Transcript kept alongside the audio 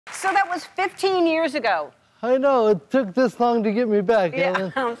So that was 15 years ago. I know, it took this long to get me back, Yeah,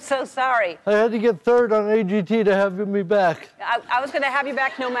 Ellen. I'm so sorry. I had to get third on AGT to have me back. I was going to have you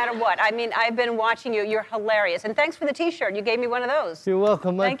back no matter what. I mean, I've been watching you. You're hilarious. And thanks for the T-shirt. You gave me one of those. You're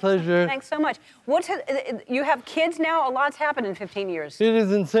welcome. My pleasure. Thanks so much. You have kids now? A lot's happened in 15 years. It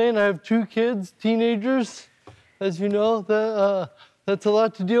is insane. I have 2 kids, teenagers. As you know, that's a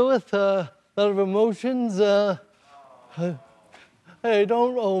lot to deal with, a lot of emotions. Hey,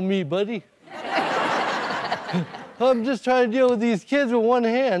 don't owe me, buddy. I'm just trying to deal with these kids with one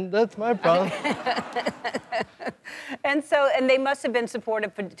hand. That's my problem. And they must have been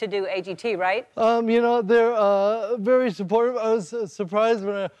supportive to do AGT, right? You know, they're very supportive. I was surprised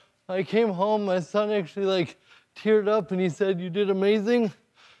when I came home. My son actually, like, teared up and he said, "You did amazing."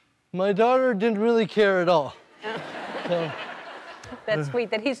 My daughter didn't really care at all. So, that's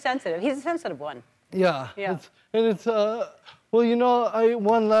sweet that he's sensitive. He's a sensitive one. Yeah. Yeah. Well, you know, I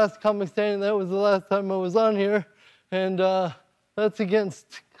won last comic standing. That was the last time I was on here. And that's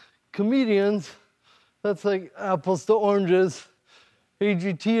against comedians. That's like apples to oranges.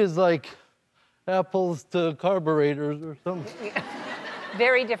 AGT is like apples to carburetors or something.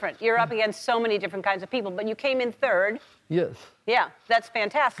 Very different. You're up against so many different kinds of people, but you came in third. Yes. Yeah, that's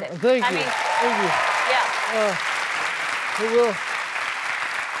fantastic. Thank you. Thank you. Yeah.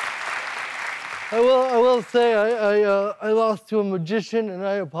 I will say I lost to a magician, and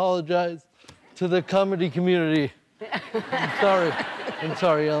I apologize to the comedy community. I'm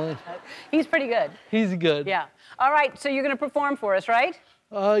sorry, Ellen. He's pretty good. He's good. Yeah. All right, so you're going to perform for us, right?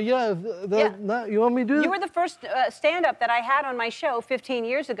 Yeah. You want me to do it? You were the first stand-up that I had on my show 15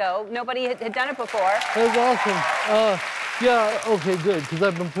 years ago. Nobody had done it before. That's awesome. Yeah, okay, good, because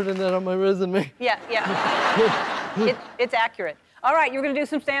I've been putting that on my resume. Yeah. It's accurate. All right, you're going to do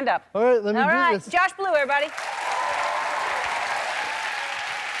some stand-up. All right, let me do this. Josh Blue, everybody.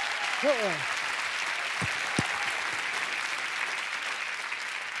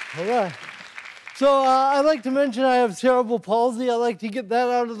 All right. So I'd like to mention I have cerebral palsy. I like to get that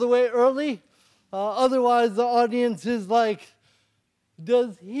out of the way early. Otherwise, the audience is like,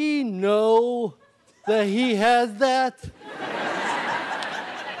 does he know that he has that?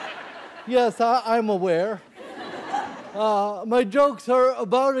 Yes, I'm aware. My jokes are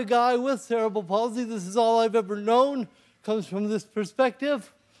about a guy with cerebral palsy. This is all I've ever known. Comes from this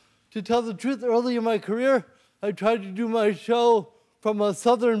perspective. To tell the truth, early in my career, I tried to do my show from a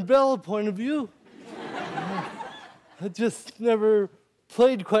Southern Belle point of view. It just never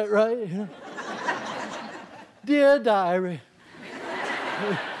played quite right. Dear Diary.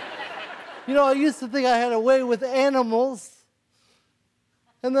 You know, I used to think I had a way with animals,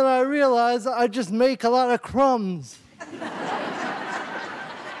 and then I realized I just make a lot of crumbs.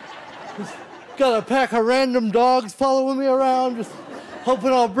 Just got a pack of random dogs following me around, just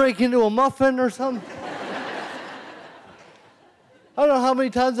hoping I'll break into a muffin or something. I don't know how many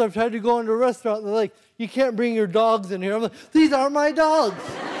times I've tried to go into a restaurant and they're like, "You can't bring your dogs in here." I'm like, "These aren't my dogs."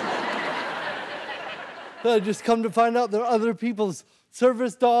 I just come to find out they're other people's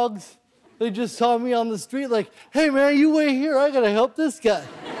service dogs. They just saw me on the street like, "Hey man, you wait here, I gotta help this guy."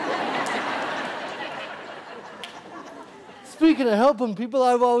 Speaking of helping people,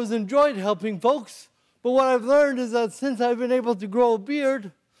 I've always enjoyed helping folks. But what I've learned is that since I've been able to grow a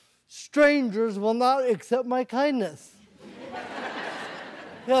beard, strangers will not accept my kindness.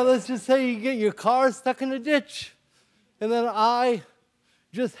 Yeah, let's just say you get your car stuck in a ditch, and then I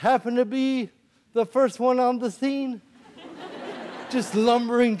just happen to be the first one on the scene, just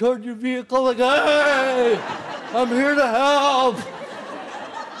lumbering toward your vehicle like, "Hey, I'm here to help."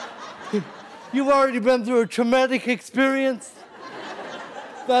 You've already been through a traumatic experience.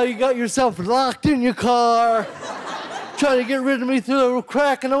 Now you got yourself locked in your car, trying to get rid of me through the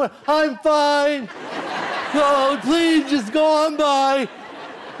crack, and I went, "I'm fine. No, please just go on by.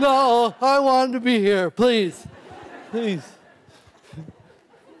 No, I wanted to be here, please, please."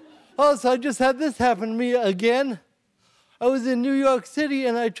 Also, I just had this happen to me again. I was in New York City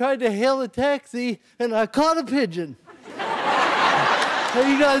and I tried to hail a taxi and I caught a pigeon.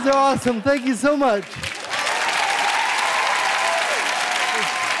 Hey, you guys are awesome. Thank you so much.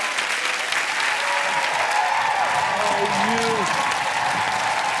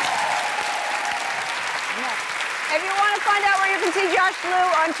 If you want to find out where you can see Josh Blue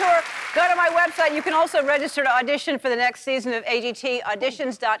on tour, go to my website. You can also register to audition for the next season of AGT,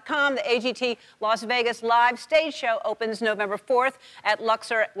 auditions.com. The AGT Las Vegas live stage show opens November 4th at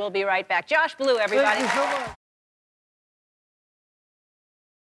Luxor. We'll be right back. Josh Blue, everybody. Thank you so much.